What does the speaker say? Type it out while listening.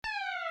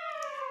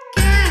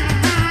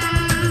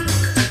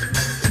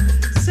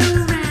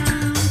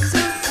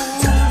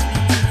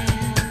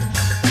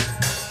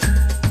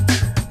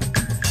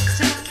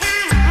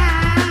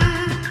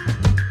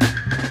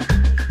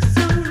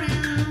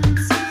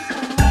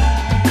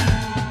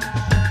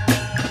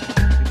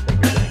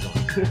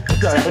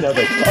Sorry,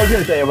 I was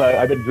going to say,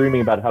 I've been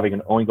dreaming about having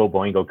an Oingo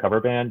Boingo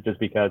cover band just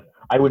because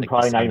I would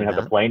probably not even have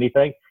to play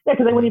anything. Yeah,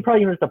 because I wouldn't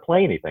probably even have to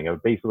play anything. I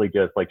would basically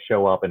just like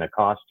show up in a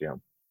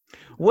costume.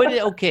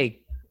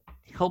 Okay,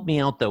 help me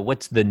out though.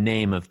 What's the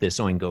name of this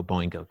Oingo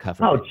Boingo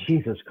cover band? Oh,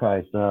 Jesus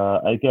Christ.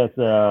 I guess...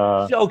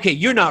 Okay,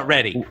 you're not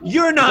ready.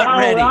 You're not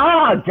ready.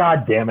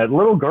 God damn it.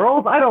 Little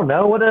girls? I don't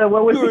know. What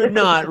was You're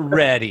not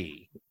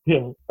ready.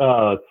 Yeah.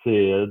 Let's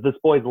see. This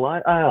Boy's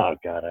Life? Oh,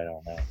 God, I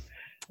don't know.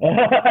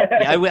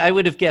 Yeah, I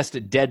would have guessed a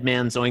Dead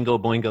Man's Oingo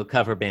Boingo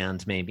cover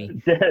band, maybe.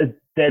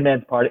 Dead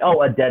Man's Party.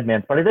 Oh, a Dead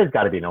Man's Party. There's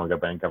got to be an Oingo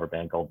Boingo cover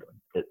band called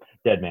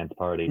Dead Man's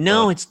Party.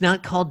 No, it's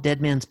not called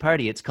Dead Man's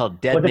Party. It's called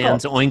Dead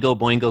Man's Oingo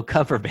Boingo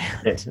cover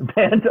band.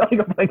 Man's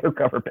Oingo Boingo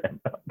cover band.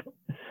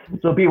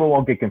 So people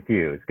won't get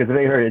confused because if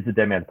they heard it's a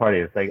Dead Man's Party,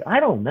 it's like, I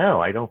don't know.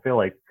 I don't feel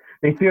like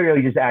they feel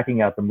you're just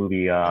acting out the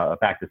movie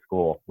Back to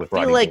School with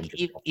Rodney. I feel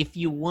like if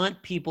you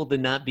want people to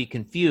not be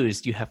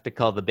confused, you have to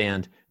call the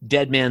band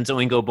Dead Man's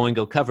Oingo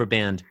Boingo cover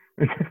band,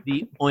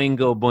 the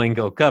Oingo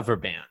Boingo cover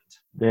band.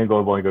 The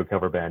Oingo Boingo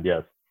cover band,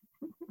 yes.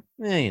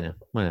 Yeah, you know,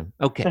 whatever.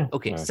 Okay,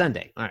 right.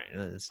 Sunday. All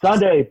right.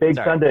 Sunday.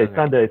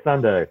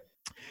 Sunday.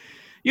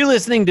 You're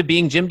listening to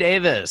Being Jim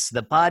Davis,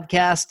 the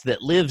podcast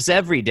that lives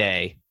every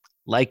day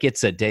like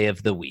it's a day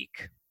of the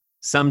week,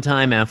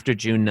 sometime after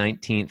June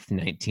 19th,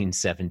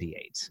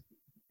 1978.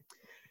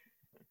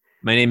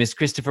 My name is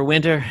Christopher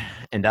Winter,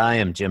 and I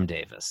am Jim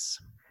Davis.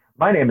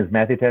 My name is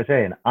Matthew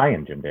Taché, and I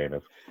am Jim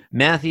Davis.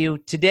 Matthew,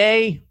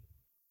 today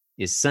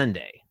is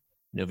Sunday,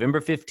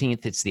 November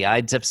 15th. It's the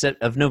Ides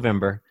of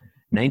November,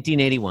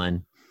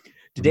 1981.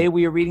 Today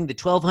we are reading the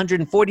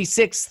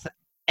 1246th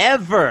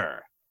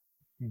ever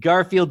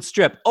Garfield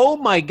strip. Oh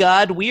my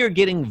God, we are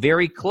getting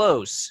very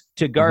close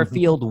to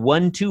Garfield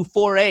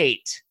 1248.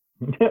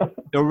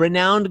 The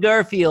renowned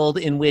Garfield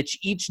in which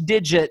each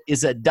digit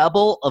is a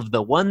double of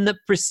the one that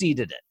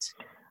preceded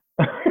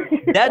it.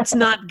 That's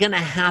not going to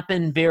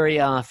happen very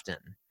often.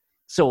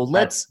 So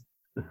let's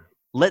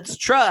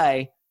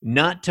try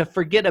not to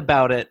forget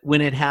about it when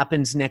it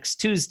happens next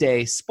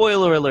Tuesday.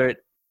 Spoiler alert,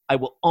 I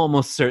will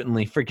almost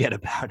certainly forget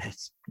about it.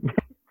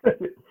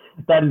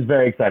 That is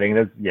very exciting.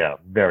 That's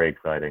very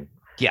exciting.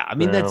 Yeah, I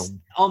mean, that's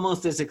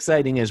almost as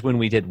exciting as when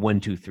we did 1,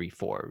 2, 3,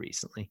 4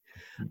 recently.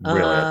 Really,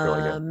 that's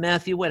really good.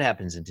 Matthew, what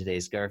happens in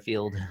today's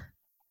Garfield?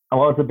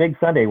 Well, it's a big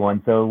Sunday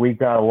one, so we've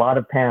got a lot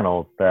of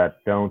panels that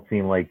don't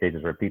seem like they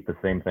just repeat the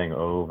same thing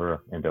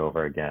over and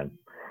over again.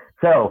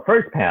 So,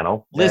 first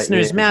panel.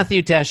 Listeners,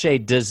 Matthew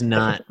Taché does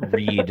not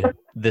read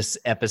this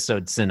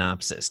episode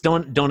synopsis.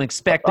 Don't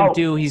expect him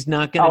to. He's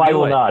not going to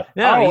do it. Not.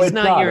 No, he's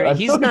not.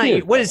 He's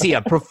not. What is he?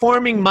 A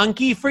performing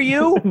monkey for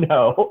you?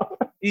 No.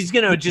 He's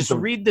going to just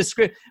read the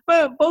script.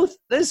 But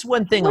this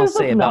one thing I'll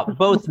say about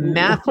both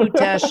Matthew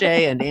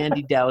Taché and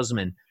Andy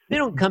Dowsman. They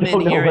don't come in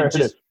here and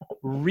just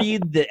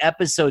read the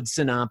episode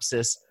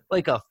synopsis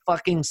like a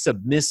fucking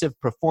submissive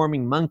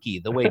performing monkey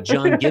the way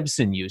John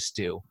Gibson used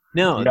to.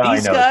 No,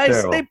 these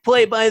guys, they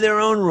play by their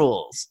own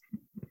rules.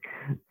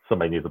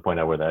 Somebody needs to point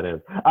out where that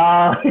is.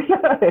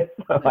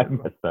 So I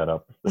messed that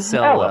up.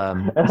 Sell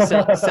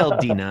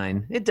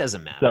D9. It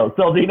doesn't matter.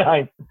 Sell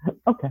D9.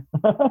 Okay.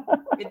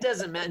 It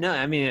doesn't matter. No,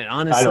 I mean,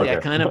 honestly, I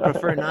kind of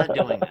prefer not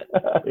doing it.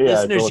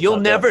 Listeners, you'll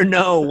never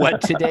know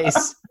what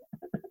today's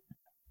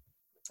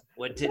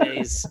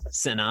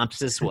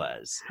synopsis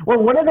was.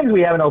 Well, one of the things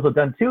we haven't also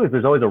done, too, is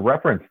there's always a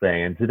reference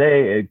thing. And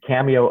today,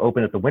 Cameo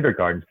opened at the Winter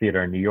Garden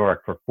Theater in New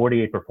York for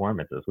 48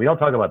 performances. We don't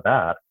talk about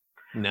that.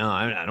 No,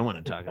 I don't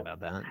want to talk about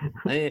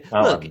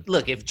that.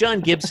 Look, if John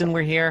Gibson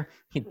were here,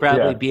 he'd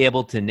probably be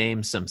able to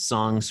name some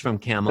songs from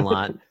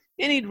Camelot,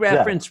 and he'd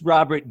reference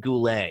Robert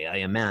Goulet, I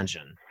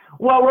imagine.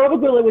 Well, Robert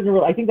Goulet wasn't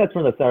really. I think that's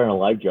from the Saturday Night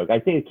Live joke. I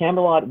think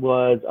Camelot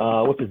was,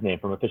 what's his name,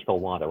 from A Fish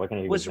Called Wanda.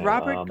 Was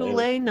Robert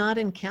Goulet not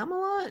in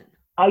Camelot?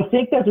 I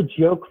think that's a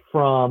joke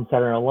from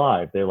Saturday Night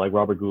Live. They're like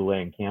Robert Goulet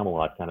in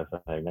Camelot kind of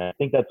thing. I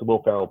think that's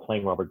Will Ferrell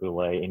playing Robert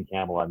Goulet in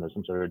Camelot, and there's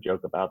some sort of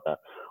joke about that.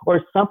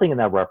 Or something in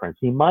that reference.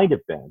 He might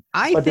have been.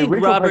 I think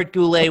Robert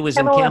Goulet was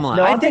in Camelot.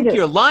 No, I think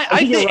you're lying.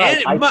 I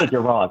think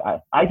you're wrong.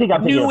 I think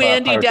I'm thinking about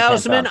Andy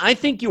Dowsman, I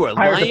think you are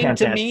lying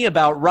to me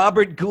about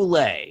Robert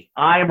Goulet.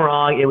 I'm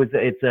wrong.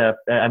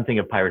 I'm thinking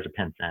of Pirates of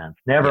Penzance.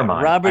 Never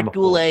mind. Robert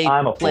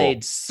Goulet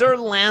played Sir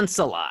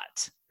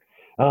Lancelot.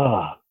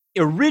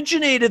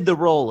 Originated the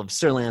role of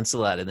Sir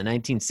Lancelot in the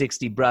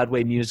 1960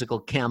 Broadway musical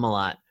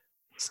Camelot,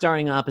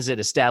 starring opposite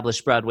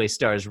established Broadway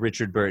stars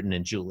Richard Burton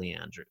and Julie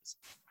Andrews.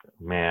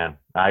 Man,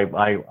 I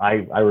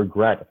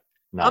regret.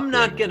 I'm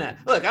not gonna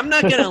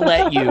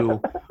let you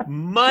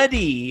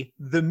muddy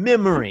the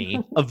memory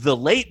of the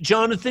late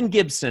Jonathan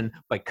Gibson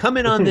by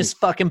coming on this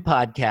fucking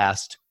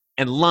podcast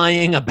and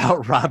lying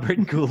about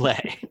Robert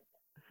Goulet.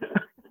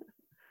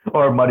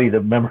 Or muddy the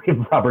memory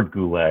of Robert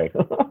Goulet.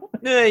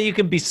 You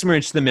can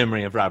besmirch the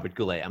memory of Robert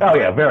Goulet.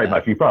 Very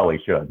much. You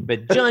probably should.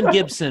 But John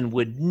Gibson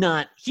would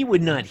not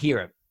hear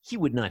it. He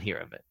would not hear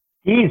of it.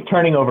 He's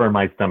turning over in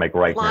my stomach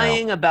right now.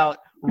 Lying about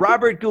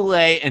Robert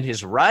Goulet and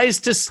his rise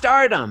to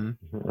stardom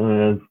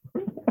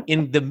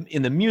in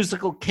the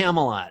musical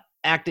Camelot.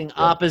 acting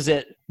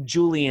opposite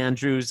Julie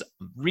Andrews,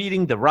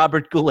 reading the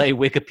Robert Goulet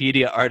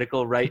Wikipedia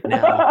article right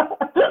now.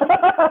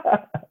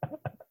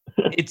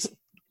 It's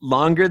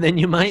longer than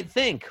you might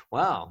think.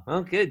 Wow.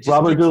 Okay. Just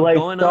Robert keeps Goulet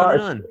going on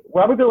and on.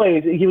 Robert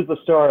Goulet, he was the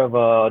star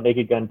of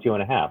Naked Gun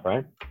 2.5,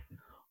 right?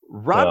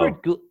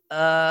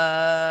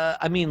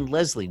 I mean,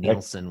 Leslie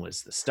Nielsen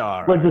was the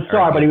star. Was the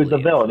star, but he was the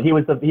arguably. villain.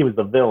 He was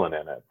the villain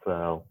in it.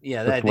 So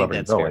Yeah, the I think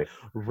that's fair.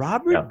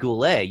 Robert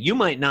Goulet, you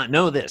might not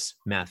know this,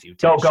 Matthew.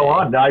 Go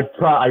on. I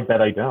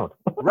bet I don't.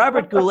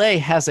 Robert Goulet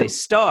has a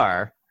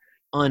star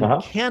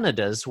on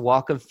Canada's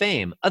Walk of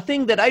Fame, a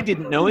thing that I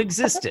didn't know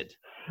existed.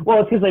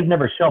 Well, it's because they've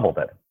never shoveled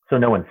it, so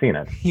no one's seen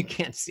it. You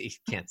can't see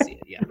it.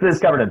 Yeah, it's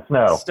covered in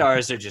snow.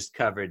 Stars are just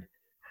covered.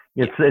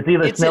 It's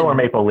either snow or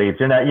maple leaves.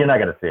 You're not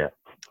going to see it.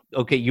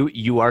 Okay,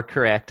 you are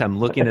correct. I'm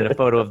looking at a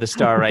photo of the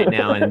star right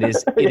now, and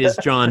it is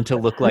drawn to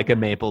look like a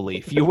maple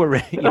leaf. You were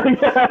right.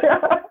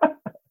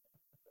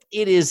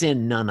 It is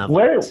in none of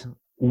it.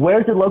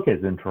 Where's it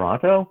located? In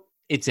Toronto?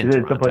 It's in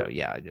Toronto.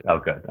 Yeah. Oh,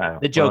 good.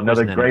 The joke was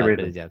another great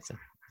reason.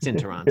 It's in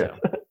Toronto.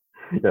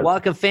 Yes.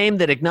 Walk of Fame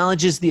that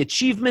acknowledges the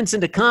achievements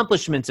and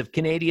accomplishments of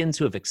Canadians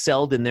who have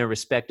excelled in their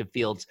respective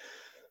fields.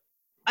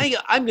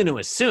 I'm going to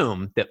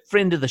assume that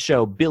friend of the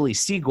show, Billy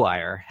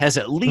Seguire, has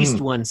at least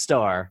one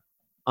star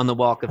on the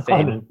Walk of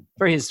Fame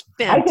for his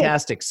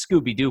fantastic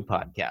Scooby-Doo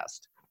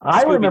podcast.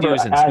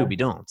 Scooby-Doos and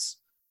Scooby-Don'ts.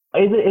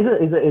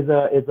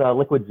 Is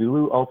Liquid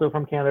Zulu also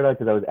from Canada?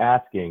 Because I was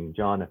asking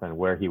Jonathan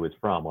where he was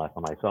from last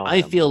time I saw him.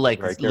 I feel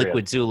like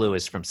Liquid Zulu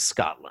is from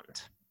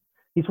Scotland.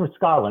 He's from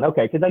Scotland.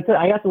 Okay, because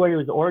I asked where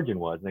his origin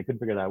was, and I couldn't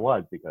figure that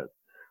was because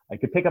I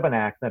could pick up an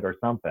accent or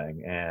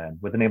something, and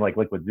with a name like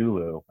Liquid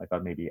Zulu, I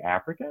thought maybe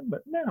African, but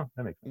no,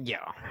 that makes sense. Yeah,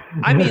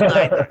 I mean,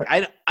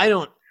 I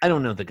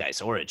don't know the guy's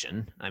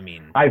origin. I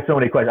mean, I have so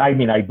many questions. I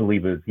mean, I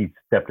believe he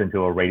stepped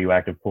into a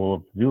radioactive pool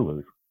of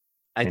Zulus.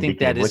 I think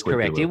that is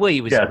correct. Zulu. Well,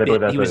 he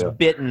was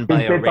bitten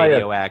by a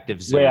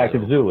radioactive Zulu.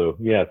 Radioactive Zulu,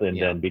 yes, and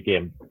then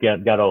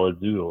got all his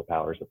Zulu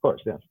powers, of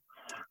course, yes.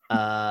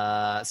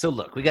 So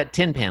look, we got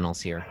 10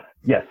 panels here.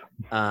 Yes.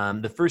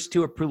 The first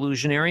two are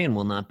prelusionary and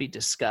will not be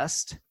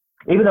discussed.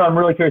 Even though I'm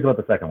really curious about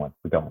the second one.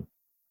 We're going.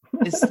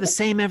 It's the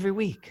same every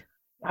week.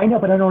 I know,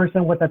 but I don't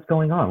understand what that's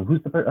going on.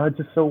 Who's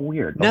just so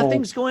weird.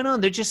 Nothing's going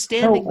on. They're just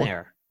standing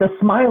there. The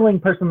smiling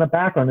person in the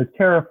background is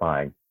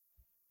terrifying.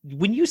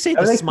 When you say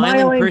the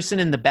smiling person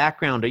in the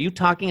background, are you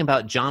talking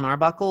about John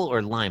Arbuckle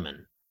or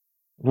Lyman?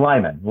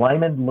 Lyman.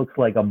 Lyman looks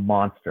like a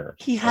monster.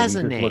 He has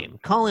a name.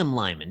 Call him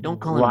Lyman.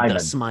 Don't call him the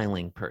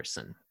smiling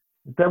person.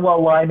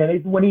 Well,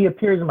 Lyman, when he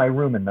appears in my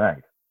room at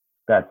night,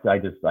 I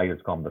just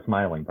call him the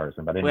smiling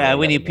person. But anyway,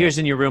 when he appears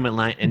in your room at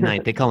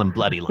night, they call him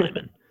Bloody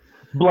Lyman.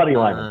 Bloody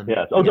Lyman,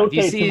 yes. Oh, don't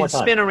say it 2 more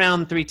times. Spin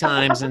around 3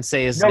 times and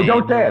say his name.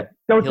 No, don't say it.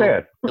 Don't say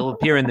it. He'll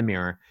appear in the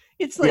mirror.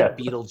 It's like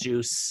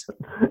Beetlejuice.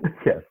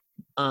 Yes.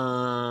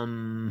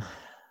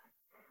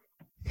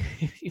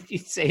 If you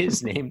say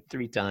his name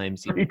 3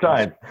 times. 3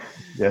 times.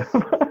 Yeah.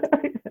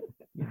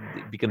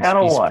 It becomes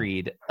Feast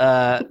Creed.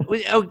 And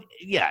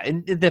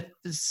the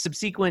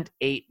subsequent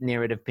 8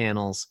 narrative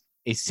panels,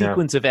 a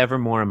sequence of ever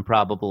more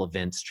improbable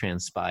events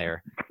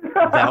transpire.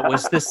 That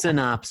was the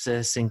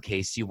synopsis in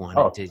case you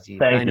wanted to.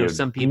 I know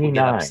some people D9.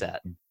 get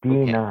upset.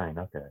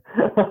 D9,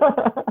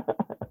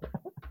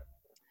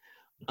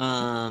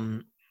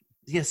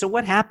 okay. So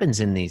what happens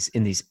in these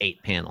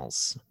 8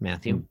 panels,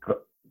 Matthew?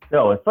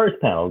 So, in first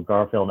panel,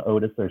 Garfield and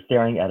Otis are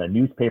staring at a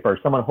newspaper,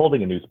 someone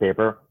holding a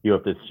newspaper. You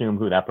have to assume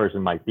who that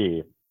person might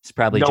be. It's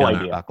probably John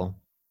Arbuckle.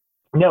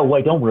 No,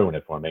 wait, don't ruin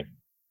it for me.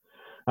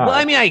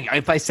 I mean,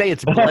 if I say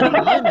it's Bloody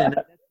Lyman,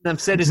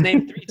 I've said his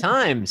name 3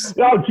 times.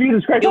 Oh,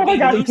 Jesus Christ. Oh, my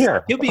God, he's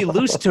here. He'll be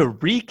loose to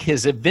wreak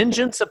his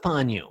vengeance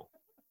upon you.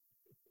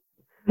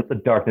 The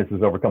darkness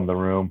has overcome the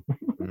room.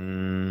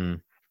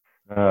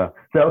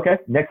 Okay,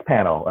 next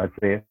panel. Let's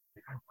see.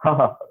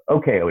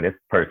 Okay, Otis,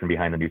 person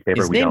behind the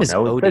newspaper. His name is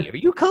Odie. Are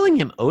you calling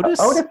him Otis?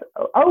 Odie.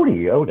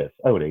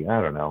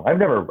 I don't know.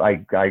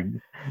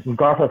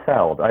 Garfield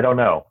Feld. I don't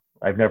know.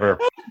 I've never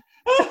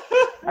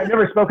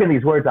spoken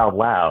these words out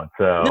loud.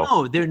 So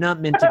no, they're not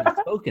meant to be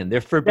spoken.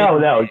 They're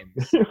forbidden.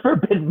 Names.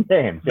 Forbidden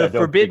names. The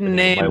forbidden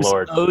names,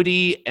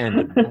 Odie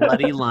and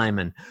Bloody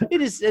Lyman.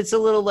 It's a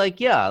little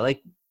like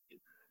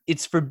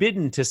it's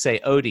forbidden to say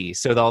Odie,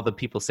 so that all the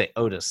people say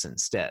Otis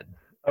instead.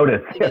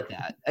 Otis.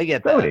 I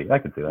get that. Odie, I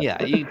can see that. Yeah,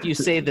 if you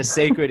say the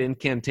sacred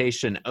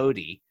incantation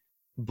Odie,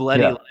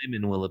 Bloody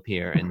Lyman will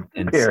appear and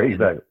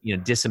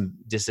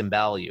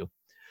disembowel you.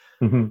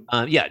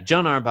 Mm-hmm.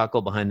 John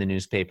Arbuckle behind the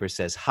newspaper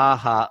says, "Ha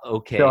ha,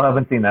 okay." Still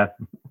haven't seen that.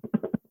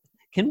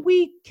 Can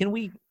we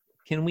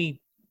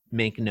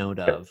make note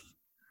of?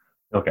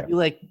 Okay.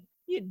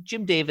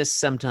 Jim Davis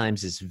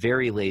sometimes is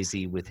very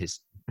lazy with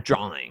his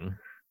drawing.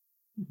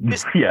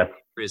 This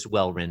is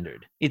well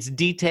rendered. It's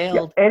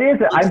detailed. Yeah, it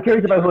is. I'm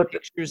curious about who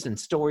pictures and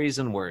stories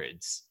and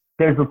words.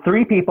 There's the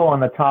 3 people on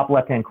the top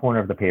left-hand corner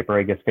of the paper.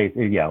 I guess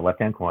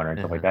left-hand corner and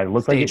stuff like that. It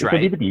looks like it could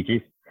be the Bee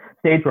Gees.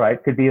 Stage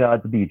right could be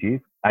the Bee Gees.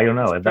 I don't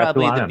know. It's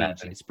probably the Bee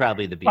Gees. It's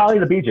probably the Bee Gees. Probably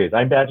the Bee Gees.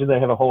 I imagine they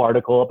have a whole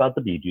article about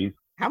the Bee Gees.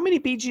 How many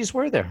Bee Gees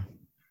were there?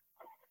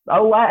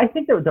 Oh, I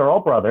think they're all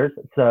brothers.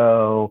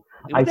 So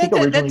I think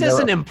That originally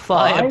doesn't there were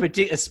imply five.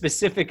 a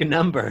specific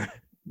number.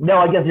 No,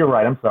 I guess you're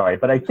right. I'm sorry,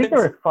 but I think there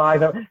were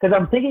five because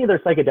I'm thinking of their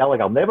psychedelic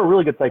album. They have a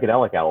really good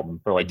psychedelic album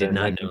for like I did the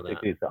not know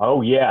 1960s.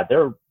 Oh yeah,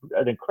 they're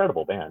an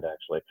incredible band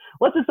actually.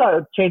 Let's just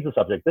change the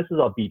subject. This is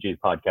a Bee Gees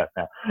podcast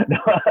now.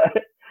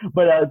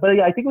 but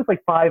yeah, I think it was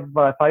like five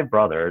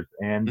brothers,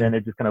 and then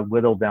it just kind of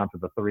whittled down to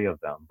the three of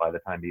them by the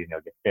time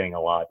getting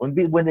alive when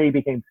they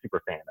became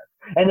super famous.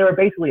 And they were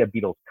basically a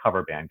Beatles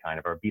cover band kind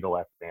of, or a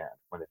Beatles band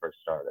when they first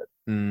started.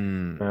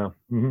 So,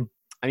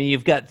 I mean,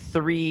 you've got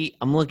three.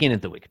 I'm looking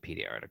at the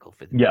Wikipedia article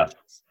for the Yeah.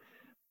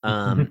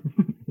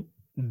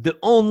 The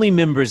only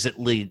members it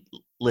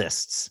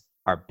lists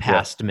are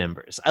past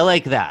members. I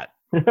like that.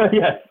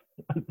 Yes.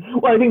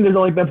 Well, I think there's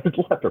only members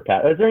left for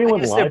Pat. Is there anyone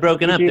I guess alive? they're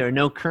broken from up. the Bee Gees? There are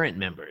no current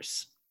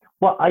members.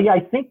 Well, I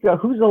think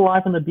who's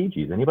alive from the Bee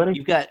Gees? Anybody?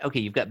 You've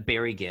got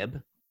Barry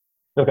Gibb.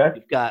 Okay.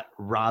 You've got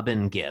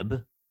Robin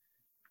Gibb.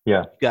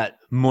 Yeah. You've got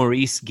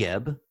Maurice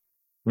Gibb.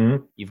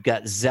 Mm-hmm. You've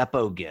got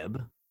Zeppo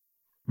Gibb.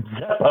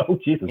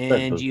 Zeppo, Jesus.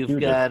 And you've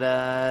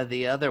got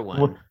the other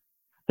one. What?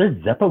 There's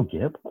Zeppo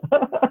Gibb?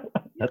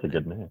 That's a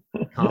good name.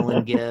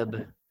 Colin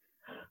Gibb.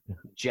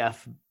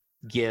 Jeff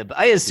Gibb.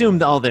 I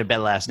assumed all their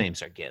last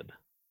names are Gibb.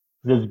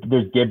 There's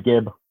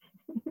Gibb.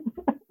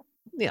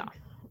 Yeah.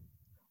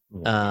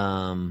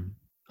 I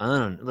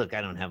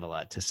don't have a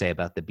lot to say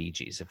about the Bee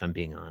Gees, if I'm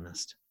being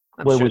honest.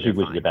 We should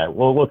get that.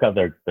 We'll look up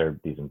their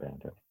decent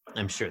band too.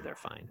 I'm sure they're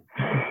fine.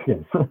 Yes.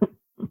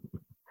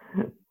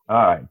 All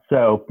right.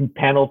 So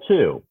panel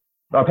three.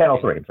 I'm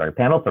sorry.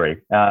 Panel three.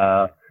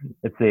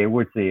 Let's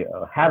see.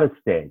 Have a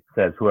stake,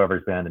 says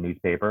whoever's been in the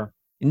newspaper.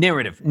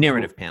 Narrative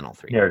panel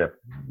three.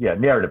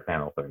 Narrative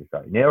panel three.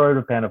 Sorry.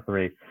 Narrative panel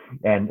three.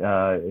 And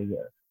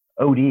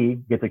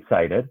OD gets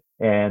excited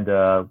and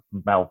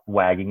mouth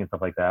wagging and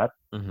stuff like that.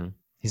 Mm-hmm.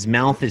 His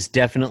mouth is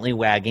definitely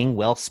wagging.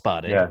 Well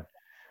spotted. Yeah.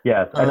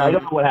 Yes. And I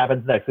don't know what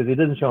happens next because he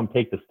doesn't show him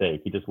take the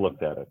steak. He just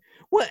looks at it.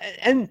 Well,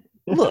 and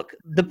look,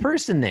 the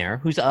person there,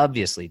 who's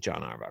obviously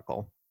John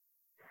Arbuckle,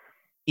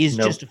 is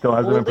just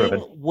holding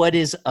what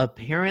is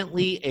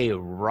apparently a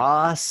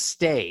raw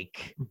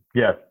steak.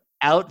 Yes.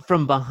 Out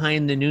from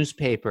behind the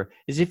newspaper,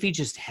 as if he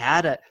just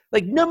had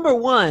number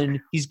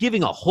one, he's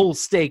giving a whole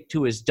steak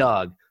to his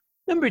dog.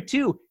 Number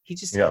two, he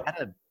just had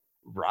a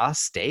raw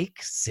steak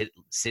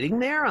sitting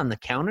there on the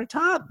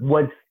countertop.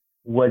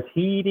 Was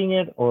he eating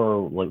it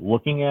or like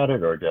looking at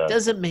it or just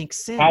doesn't make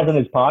sense? Has in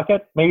his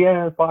pocket? Maybe in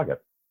his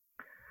pocket.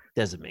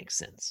 Doesn't make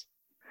sense.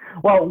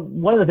 Well,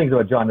 one of the things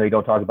about John that they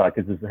don't talk about,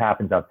 because this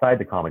happens outside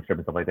the comic strip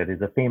and stuff like that,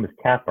 is a famous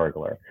cat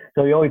burglar.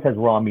 So he always has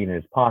raw meat in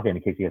his pocket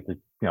in case he has to,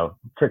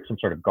 trick some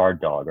sort of guard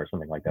dog or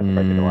something like that to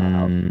break into a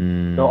house.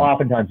 So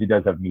oftentimes he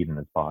does have meat in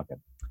his pocket.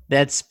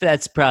 That's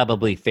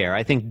probably fair.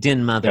 I think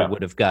Din Mother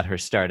would have got her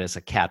start as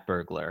a cat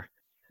burglar.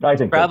 I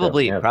think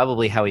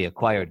probably how he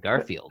acquired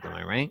Garfield. Am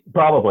I right?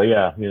 Probably,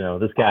 yeah.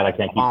 This cat I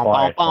can't keep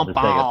quiet.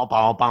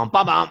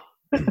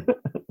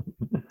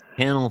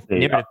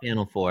 Narrative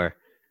panel 4.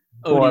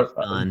 Odie's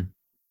gone.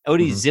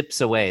 Odie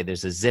zips away.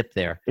 There's a zip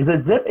there. Is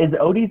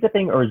Odie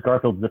zipping or is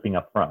Garfield zipping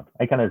up front?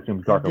 I kind of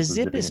assume Garfield. The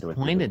zip is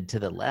pointed to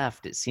the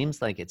left. It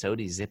seems like it's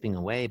Odie zipping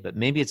away, but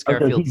maybe it's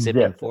Garfield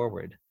zipping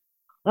forward.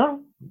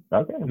 Oh,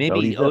 okay.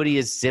 Maybe Odie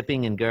is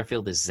zipping and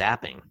Garfield is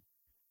zapping.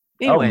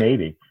 Anyway,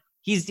 maybe.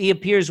 He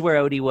appears where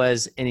Odie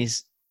was, and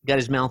he's got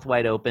his mouth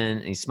wide open,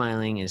 and he's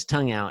smiling, and his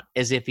tongue out,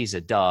 as if he's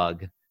a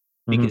dog,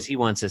 because he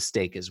wants a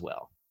steak as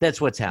well. That's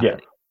what's happening.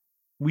 Yeah.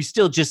 We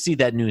still just see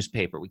that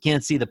newspaper. We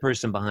can't see the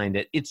person behind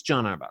it. It's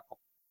John Arbuckle.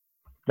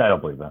 I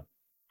don't believe that.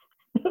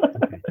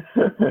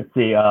 Let's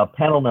see,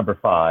 panel number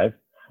 5.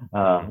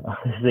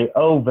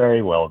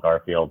 Very well,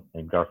 Garfield.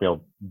 And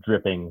Garfield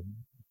dripping,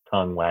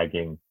 tongue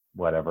wagging,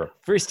 whatever.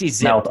 First he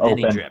zipped, then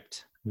he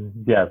dripped.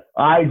 Yes,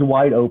 eyes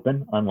wide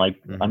open, unlike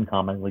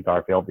uncommonly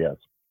Garfield. Yes.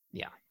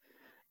 Yeah.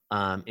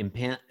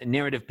 In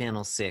narrative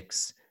panel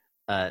 6,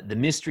 the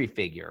mystery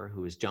figure,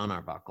 who is John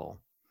Arbuckle,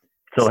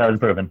 still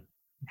hasn't proven.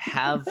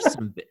 Have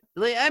some.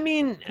 I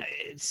mean,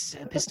 it's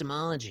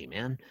epistemology,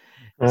 man.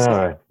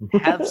 So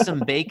have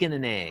some bacon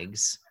and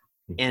eggs,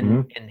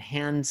 and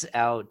hands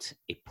out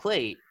a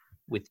plate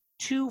with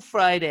 2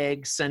 fried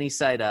eggs, sunny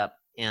side up,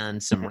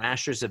 and some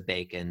rashers of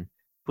bacon.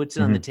 Puts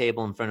it on the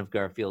table in front of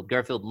Garfield.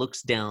 Garfield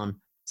looks down,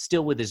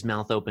 still with his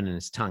mouth open and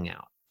his tongue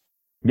out.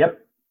 Yep.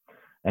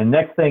 And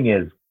next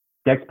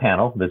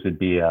panel. This would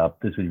be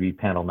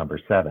panel number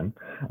 7.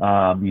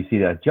 You see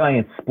that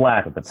giant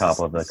splat at the top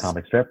of the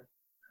comic strip.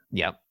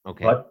 Yep.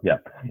 Okay.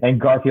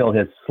 And Garfield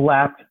has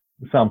slapped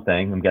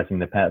something. I'm guessing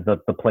the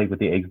plate with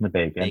the eggs and the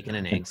bacon. Bacon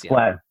and eggs.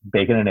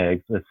 Bacon and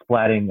eggs. Is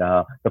splatting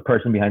the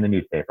person behind the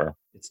newspaper.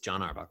 It's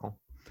John Arbuckle.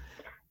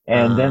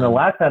 And then the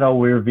last panel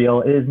we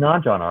reveal is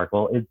not John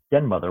Arbuckle. It's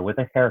Den Mother with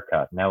a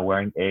haircut, now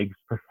wearing eggs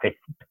for face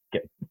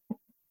bacon.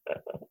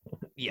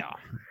 Yeah.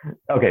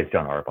 Okay, it's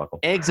John Arbuckle.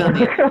 Eggs on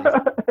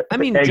the. I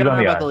mean, John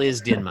Arbuckle is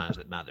Din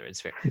Mother.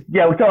 It's fair.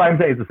 Yeah, so I'm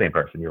saying it's the same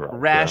person. You're right.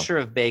 Rasher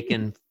of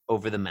bacon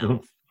over the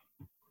mouth.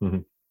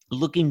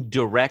 Looking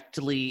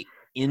directly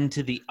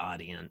into the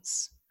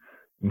audience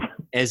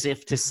as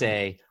if to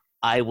say,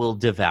 I will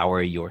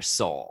devour your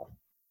soul.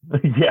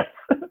 Yes.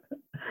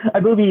 I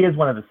believe he is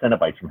one of the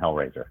Cenobites from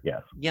Hellraiser.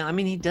 Yes. Yeah, I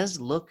mean, he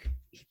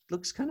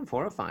looks kind of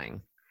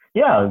horrifying.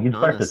 Yeah, he's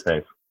breakfast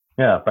face.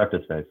 Yeah,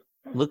 breakfast face.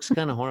 Looks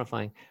kind of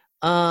horrifying.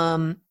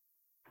 None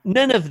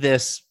of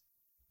this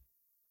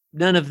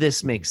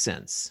makes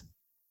sense.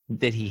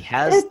 That he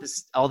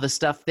has all the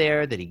stuff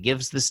there, that he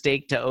gives the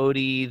steak to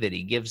Odie, that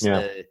he gives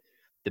the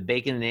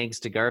bacon and eggs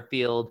to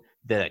Garfield,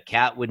 that a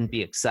cat wouldn't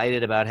be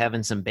excited about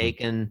having some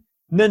bacon.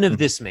 None of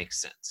this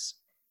makes sense.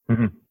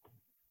 Mm-hmm.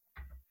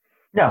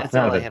 Yeah, that's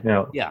all I have.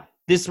 Yeah,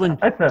 this one.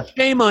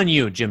 Shame on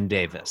you, Jim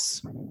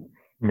Davis.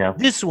 No,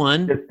 this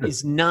one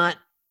is not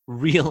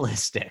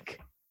realistic.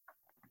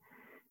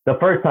 The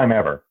first time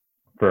ever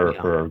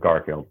for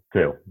Garfield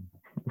too.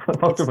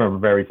 Most of them are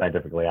very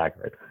scientifically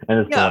accurate, and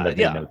it's the one that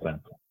made no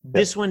sense.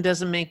 This one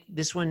doesn't make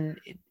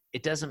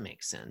it doesn't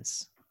make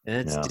sense, and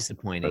it's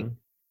disappointing.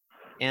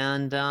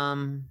 And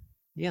I'm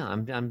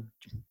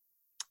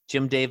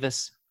Jim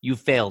Davis. You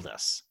failed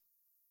us.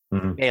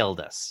 Mm-hmm. Failed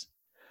us.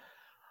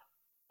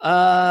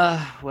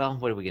 Well,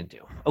 what are we gonna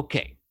do?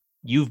 Okay,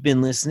 you've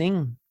been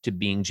listening to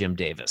Being Jim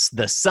Davis.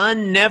 The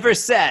sun never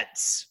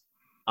sets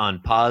on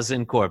Paws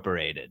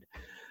Incorporated.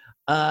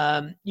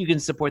 You can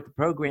support the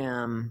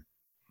program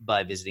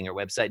by visiting our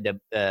website.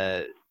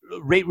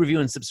 Rate,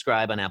 review, and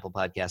subscribe on Apple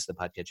Podcasts, the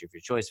podcatcher of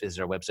your choice.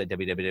 Visit our website,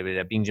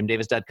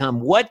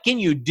 www.beingjimdavis.com. What can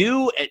you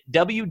do at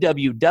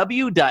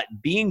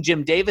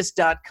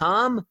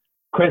www.beingjimdavis.com?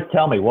 Chris,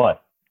 tell me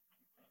what.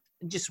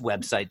 Just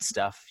website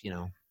stuff,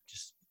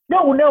 just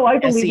No, I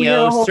believe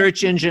SEO,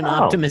 search engine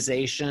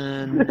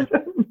optimization.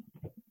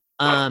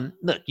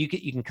 Look, you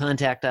can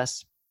contact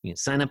us. You can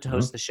sign up to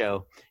host the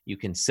show. You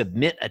can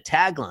submit a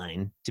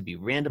tagline to be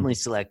randomly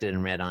selected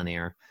and read on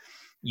air.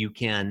 You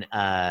can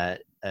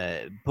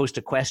post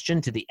a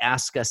question to the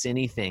Ask Us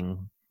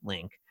Anything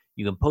link.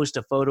 You can post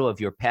a photo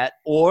of your pet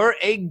or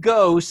a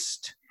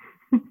ghost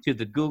to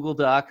the Google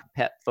Doc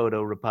Pet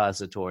Photo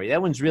Repository.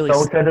 That one's really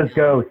Don't send us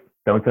ghosts.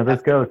 Don't send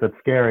us ghosts. That's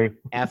scary.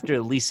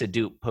 After Lisa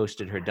Dupe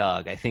posted her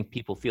dog, I think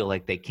people feel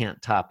like they can't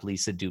top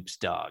Lisa Dupe's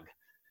dog.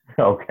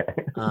 Okay.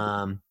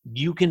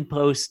 You can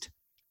post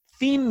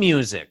theme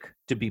music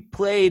to be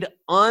played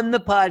on the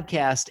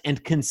podcast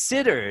and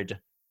considered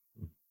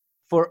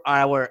for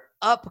our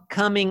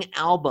upcoming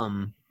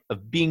album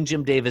of Being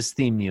Jim Davis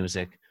theme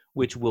music,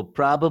 which will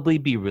probably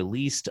be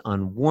released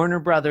on Warner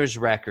Brothers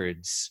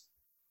Records.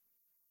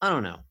 I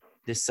don't know,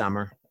 this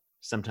summer,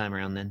 sometime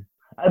around then.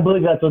 I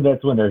believe that's when there's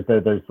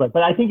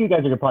but I think you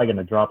guys are probably going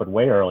to drop it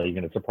way early. You're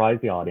going to surprise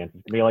the audience.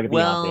 It's going to be like a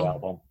Beyonce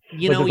album.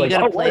 You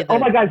got to play. Oh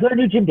my God, is there a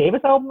new Jim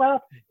Davis album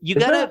out? You've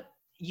got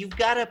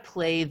to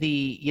play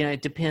the.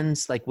 It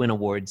depends like when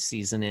awards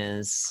season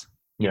is.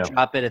 You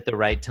drop it at the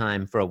right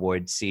time for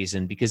awards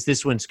season because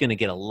this one's going to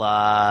get a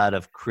lot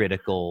of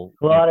critical.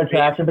 A lot of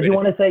traction, but you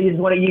want to say you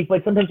just want to use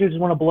like sometimes you just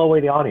want to blow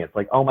away the audience.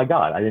 Like, oh my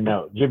God, I didn't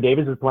know Jim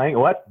Davis is playing.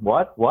 What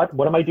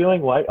am I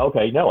doing? What?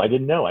 Okay, no, I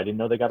didn't know. I didn't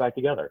know they got back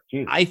together.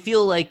 Jeez. I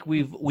feel like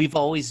we've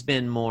always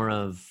been more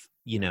of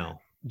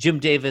Jim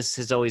Davis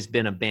has always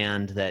been a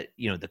band that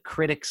the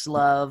critics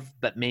love,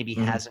 but maybe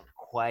hasn't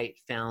quite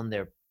found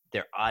their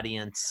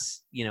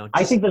audience.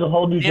 I think there's a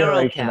whole new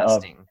generation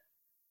casting.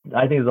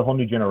 I think there's a whole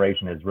new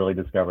generation has really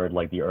discovered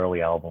like the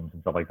early albums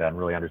and stuff like that and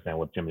really understand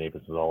what Jim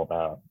Davis is all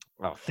about.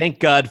 Well, thank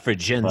God for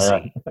Gen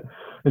Z.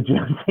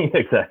 Gen Z,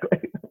 exactly.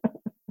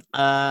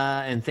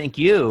 And thank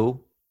you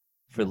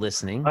for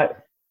listening.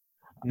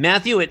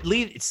 Matthew,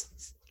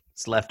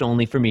 it's left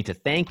only for me to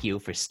thank you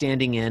for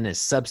standing in as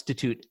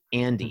substitute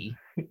Andy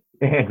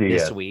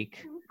this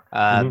week.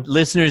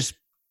 Listeners,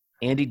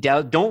 Andy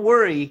don't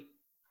worry.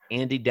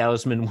 Andy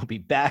Dowsman will be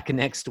back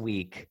next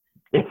week.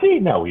 Is he?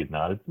 No, he's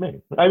not. It's me.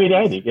 I mean,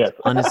 Andy. Yes.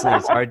 Honestly,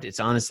 it's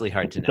honestly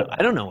hard to know.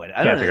 I don't know what.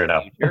 I don't know. Figure it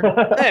out.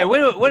 Hey,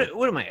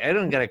 what am I? I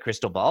don't got a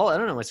crystal ball. I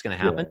don't know what's going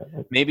to happen.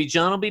 Yeah. Maybe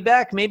John will be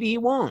back. Maybe he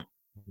won't.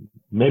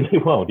 Maybe he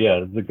won't. Yeah,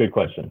 it's a good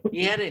question.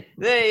 He had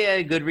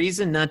a good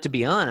reason not to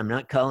be on. I'm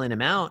not calling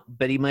him out,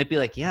 but he might be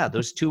like, yeah,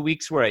 those 2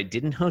 weeks where I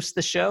didn't host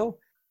the show,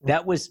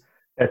 that's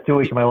 2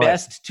 weeks of my life.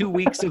 Best 2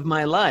 weeks of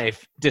my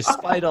life,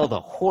 despite all the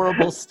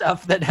horrible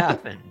stuff that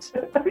happened.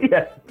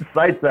 Yeah,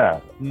 despite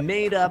that.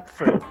 Made up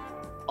for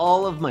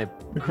all of my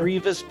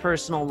grievous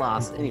personal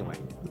loss. Anyway.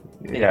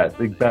 Yeah,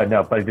 exactly.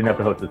 No, but I didn't have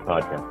to host this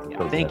podcast.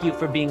 Yeah, thank you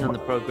for being on the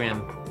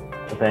program.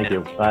 Thank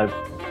you. I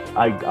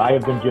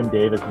have been Jim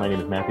Davis. My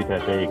name is Matthew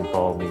Taché. You can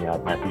follow me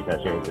at Matthew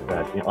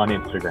Taché on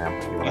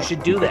Instagram. You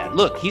should do that.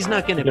 Look, he's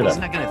not gonna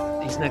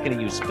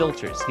use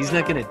filters. He's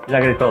not gonna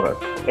filter.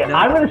 No.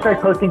 I'm gonna start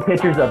posting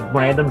pictures of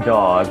random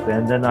dogs,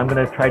 and then I'm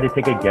gonna try to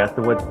take a guess at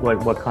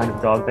what kind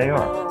of dog they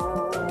are.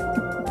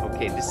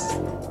 Okay,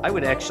 I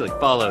would actually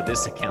follow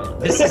this account.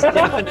 This is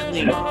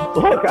definitely.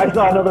 Look, I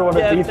saw another one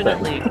of these things.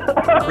 Definitely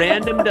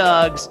random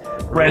dogs,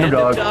 random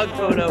dog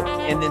photo,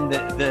 and then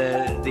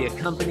the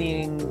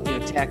accompanying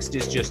text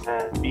is just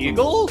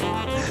Beagle.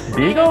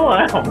 Beagle?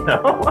 I don't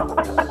know.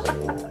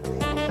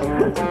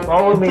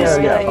 Follow me, This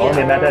guy, follow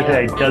me. Matt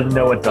today doesn't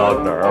know what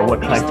dogs are or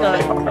what kind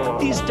they are.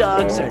 These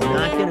dogs are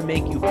not going to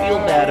make you feel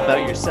bad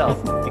about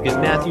yourself because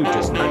Matthew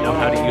does not know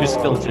how to use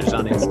filters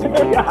on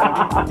Instagram.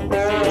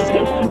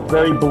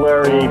 Very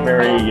blurry,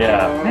 very,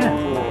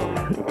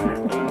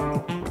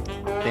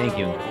 Thank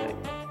you and good night.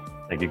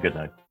 Thank you, good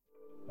night.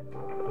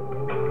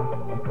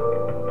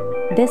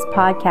 This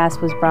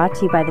podcast was brought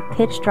to you by the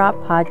Pitch Drop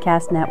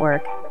Podcast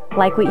Network.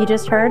 Like what you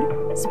just heard?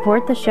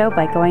 Support the show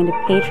by going to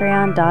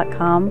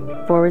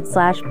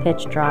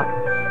patreon.com/pitchdrop.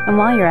 And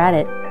while you're at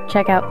it,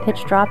 check out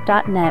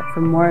pitchdrop.net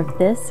for more of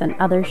this and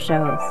other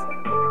shows.